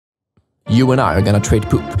You and I are gonna trade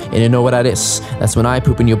poop, and you know what that is? That's when I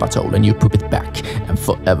poop in your butthole and you poop it back, and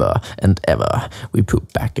forever and ever we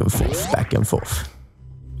poop back and forth, back and forth.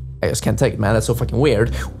 I just can't take it, man. That's so fucking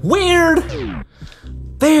weird. Weird!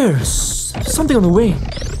 There's something on the way.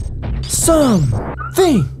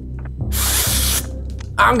 Something!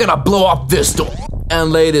 I'm gonna blow up this door.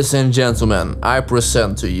 And ladies and gentlemen, I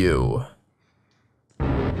present to you...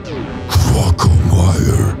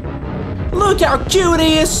 Crocomire. Look how cute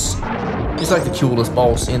he is! He's like the coolest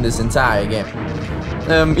boss in this entire game.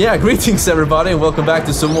 Yeah, greetings everybody, and welcome back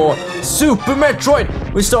to some more Super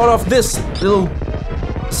Metroid. We start off this little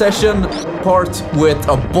session part with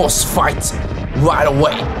a boss fight right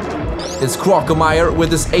away. It's Crocomire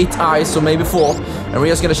with his 8 eyes, or maybe 4, and we're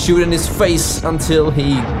just gonna shoot in his face until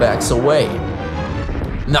he backs away.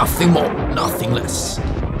 Nothing more, nothing less.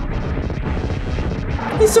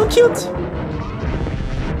 He's so cute.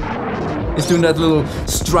 He's doing that little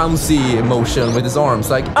Straussy motion with his arms,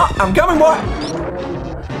 like, ah, I'm coming, boy!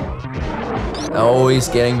 Oh, he's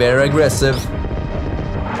getting very aggressive.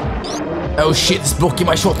 Oh shit, it's blocking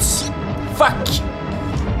my shots. Fuck!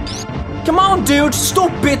 Come on, dude,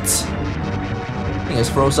 stop it! I think it's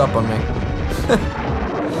froze up on me.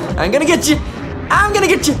 I'm gonna get you! I'm gonna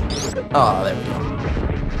get you! Oh, there we go.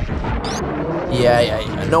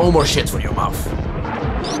 Yeah, no more shit from your mouth.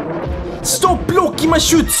 Stop blocking my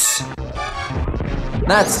shoots!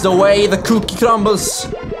 That's the way the cookie crumbles.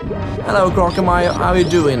 Hello, Crocomire, how are you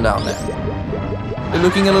doing down there? You're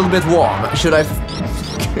looking a little bit warm. Should I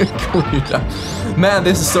cool you down? Man,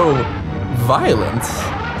 this is so violent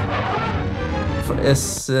for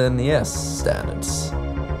SNES standards.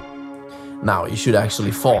 Now you should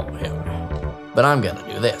actually follow him, but I'm gonna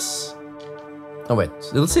do this. Oh wait,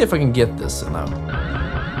 let's see if I can get this now.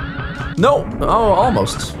 No, oh,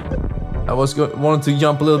 almost. I was wanted to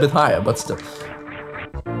jump a little bit higher, but still.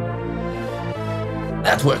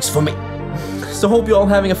 That works for me. So hope you're all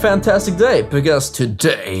having a fantastic day, because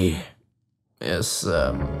today is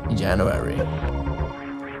January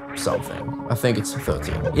something. I think it's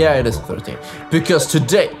 13. Yeah, it is 13. Because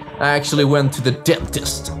today I actually went to the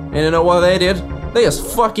dentist. And you know what they did? They just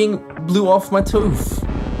fucking blew off my tooth.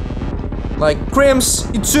 Like, Crims,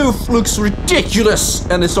 your tooth looks ridiculous!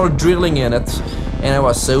 And they started drilling in it. And it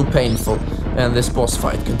was so painful. And this boss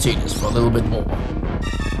fight continues for a little bit more.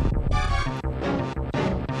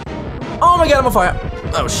 Oh my god, I'm on fire!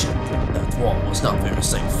 Oh shit, that wall was not very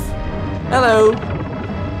safe. Hello!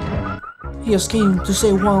 He just came to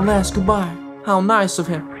say one last goodbye. How nice of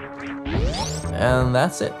him. And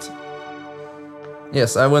that's it.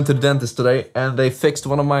 Yes, I went to the dentist today and they fixed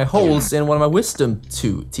one of my holes in one of my wisdom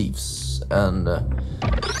teeth. And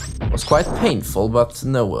it was quite painful, but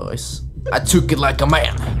no worries. I took it like a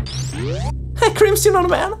man. Hey, Crims, you're not a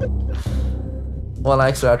man? Well,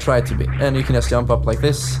 actually, I tried to be. And you can just jump up like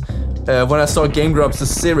this. When I saw Game Grumps, the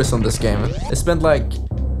series on this game, I spent like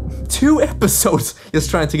 2 episodes just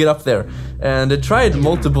trying to get up there. And I tried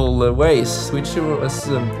multiple ways, which was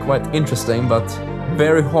quite interesting, but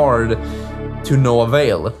very hard to no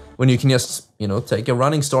avail. When you can just, you know, take a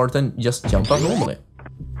running start and just jump up normally.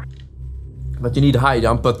 But you need a high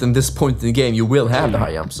jump, but in this point in the game you will have the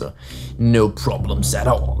high jump, so no problems at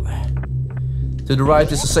all. To the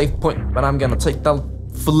right is a safe point, but I'm gonna take that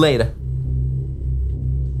for later.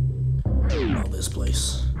 Oh, this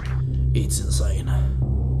place, it's insane.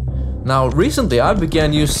 Now, recently I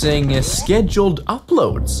began using scheduled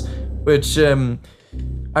uploads, which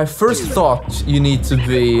I first thought you need to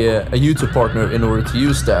be a YouTube partner in order to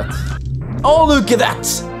use that. Oh, look at that!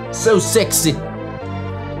 So sexy!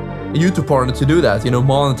 A YouTube partner to do that, you know,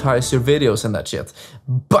 monetize your videos and that shit.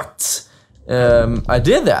 But I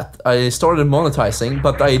did that. I started monetizing,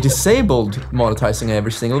 but I disabled monetizing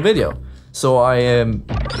every single video. So I am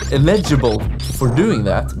eligible for doing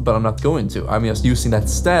that, but I'm not going to. I'm just using that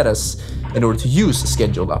status in order to use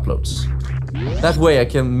scheduled uploads. That way I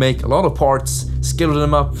can make a lot of parts, schedule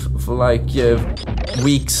them up for like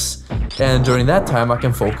weeks, and during that time I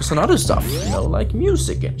can focus on other stuff, you know, like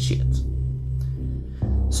music and shit.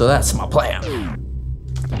 So that's my plan.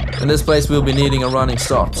 In this place we'll be needing a running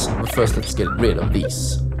start, but first let's get rid of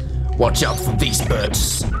these. Watch out for these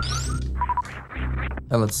birds.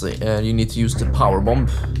 And let's see, you need to use the power bomb.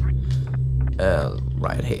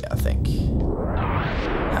 Right here, I think.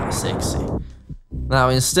 How sexy. Now,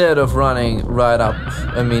 instead of running right up,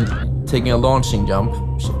 I mean, taking a launching jump,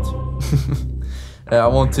 shit. I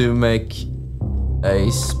want to make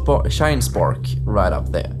a shine spark right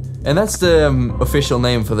up there. And that's the official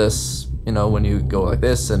name for this, you know, when you go like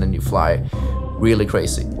this and then you fly really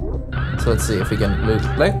crazy. So let's see if we can look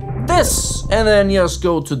like this, and then just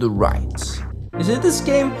go to the right. You see, this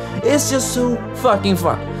game is just so fucking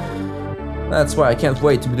fun. That's why I can't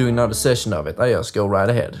wait to be doing another session of it. I just go right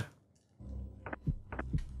ahead.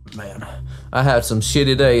 Man, I had some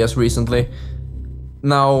shitty days recently.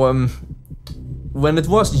 Now, when it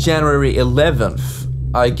was January 11th,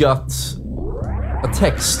 I got a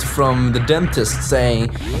text from the dentist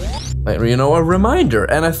saying, you know, a reminder,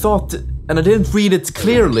 and I thought, and I didn't read it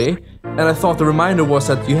clearly, and I thought the reminder was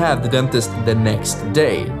that you have the dentist the next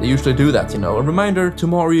day. They usually do that, you know, a reminder,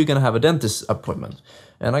 tomorrow you're gonna have a dentist appointment.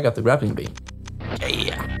 And I got the grappling bee.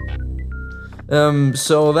 Yeah.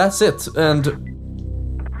 So that's it, and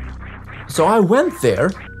so I went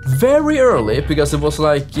there very early, because it was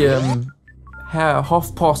like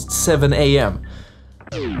 7:30 AM,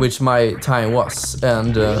 which my time was,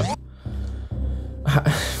 and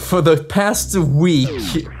for the past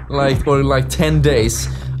week, like 10 days,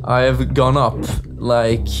 I have gone up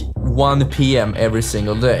like 1 PM every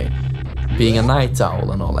single day, being a night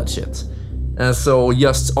owl and all that shit. And so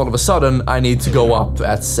just all of a sudden, I need to go up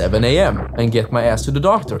at 7 AM and get my ass to the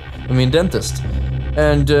doctor, I mean dentist.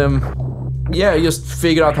 And yeah, just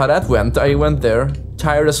figure out how that went. I went there,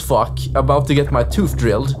 tired as fuck, about to get my tooth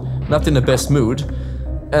drilled, not in the best mood.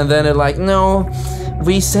 And then they're like, no,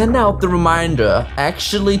 we send out the reminder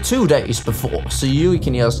actually 2 days before, so you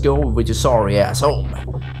can just go with your sorry ass home.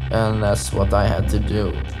 And that's what I had to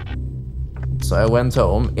do. So I went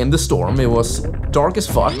home in the storm. It was dark as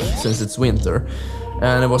fuck, since it's winter,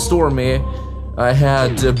 and it was stormy. I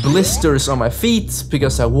had blisters on my feet,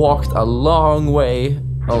 because I walked a long way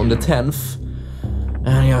on the 10th.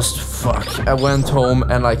 And just, fuck, I went home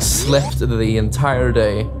and like slept the entire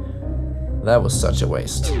day. That was such a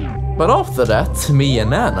waste. But after that, me and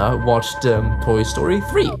Nana watched Toy Story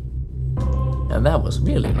 3. And that was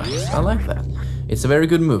really nice, I like that. It's a very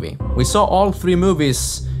good movie. We saw all 3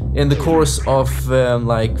 movies in the course of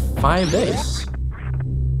like 5 days.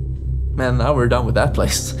 Man, now we're done with that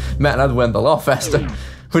place. Man, that went a lot faster.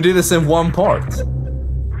 We did this in 1 part.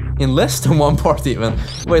 In less than 1 part even.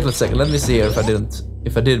 Wait a second, let me see here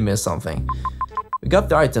if I did miss something. We got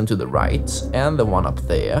the item to the right and the one up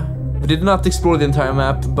there. We did not explore the entire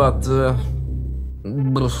map, but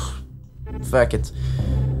fuck it.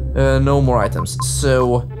 No more items.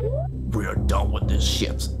 So we're done with this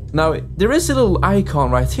shit. Now there is a little icon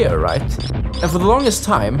right here, right? And for the longest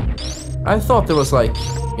time, I thought there was like,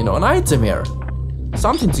 you know, an item here,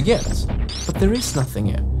 something to get, but there is nothing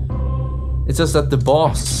here. It's just that the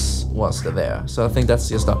boss was there, so I think that's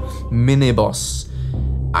just a mini-boss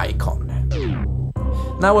icon.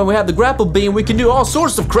 Now when we have the grapple beam, we can do all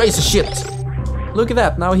sorts of crazy shit. Look at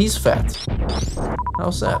that, now he's fat.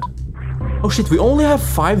 How sad. Oh shit, we only have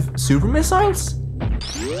 5 super missiles?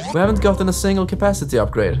 We haven't gotten a single capacity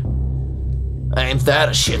upgrade. Ain't that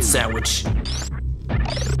a shit sandwich?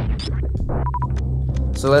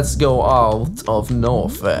 So let's go out of no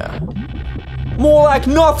fair. More like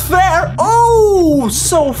not fair! Oh,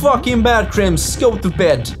 so fucking bad, Crims. Go to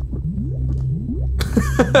bed.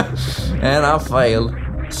 And I failed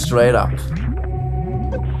straight up.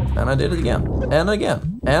 And I did it again. And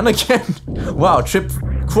again. And again. Wow,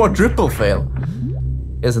 quadruple fail.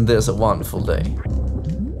 Isn't this a wonderful day?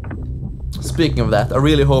 Speaking of that, I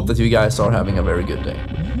really hope that you guys are having a very good day.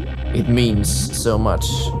 It means so much.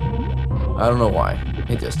 I don't know why.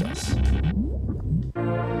 It just does.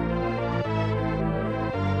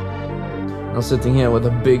 I'm sitting here with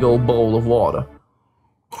a big old bowl of water.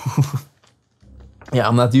 Yeah,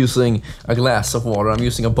 I'm not using a glass of water, I'm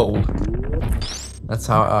using a bowl. That's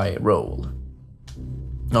how I roll.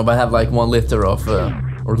 No, but I have like 1 liter of,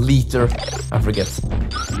 or liter, I forget,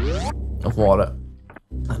 of water.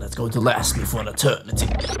 And that's going to last me for an eternity.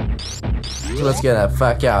 So let's get that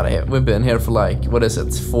fuck out of here. We've been here for like, what is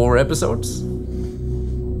it, 4 episodes?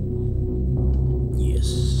 Yes.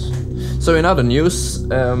 So in other news,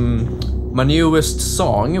 my newest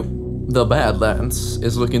song, The Badlands,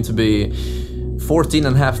 is looking to be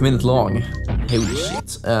 14.5 minutes long. Holy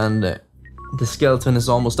shit. And the skeleton is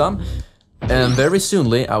almost done. And very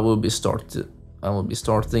soonly I will be starting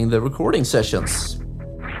the recording sessions.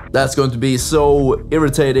 That's going to be so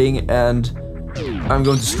irritating, and I'm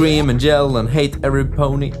going to scream and yell and hate every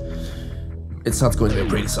pony. It's not going to be a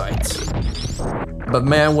pretty sight. But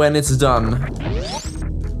man, when it's done,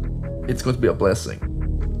 it's going to be a blessing.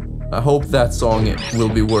 I hope that song will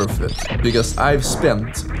be worth it, because I've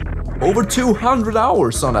spent over 200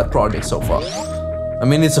 hours on that project so far. I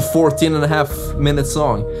mean, it's a 14.5 minute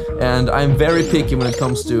song, and I'm very picky when it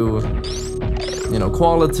comes to, you know,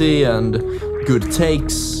 quality and good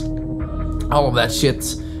takes, all of that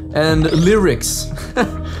shit. And lyrics.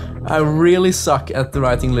 I really suck at the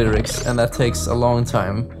writing lyrics, and that takes a long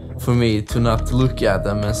time for me to not look at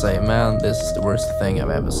them and say, man, this is the worst thing I've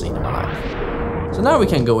ever seen in my life. So now we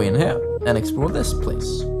can go in here and explore this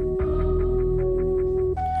place.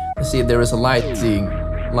 You see, there is a light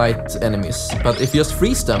enemies, but if you just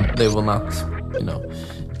freeze them, they will not, you know,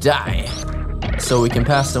 die. So we can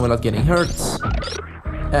pass them without getting hurt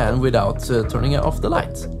and without turning off the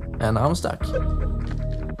light. And I'm stuck.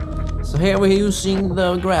 So here we're using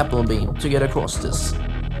the grapple beam to get across this.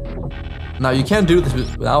 Now you can do this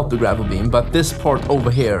without the grapple beam, but this part over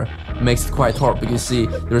here makes it quite hard because you see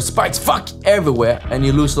there are spikes everywhere and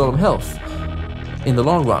you lose a lot of health in the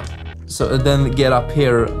long run. So then get up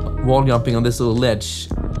here wall jumping on this little ledge,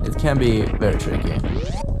 it can be very tricky.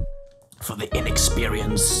 For the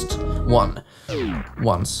inexperienced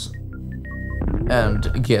ones.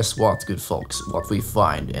 And guess what, good folks, what we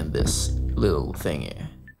find in this little thingy.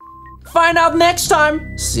 Find out next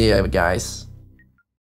time! See ya, guys.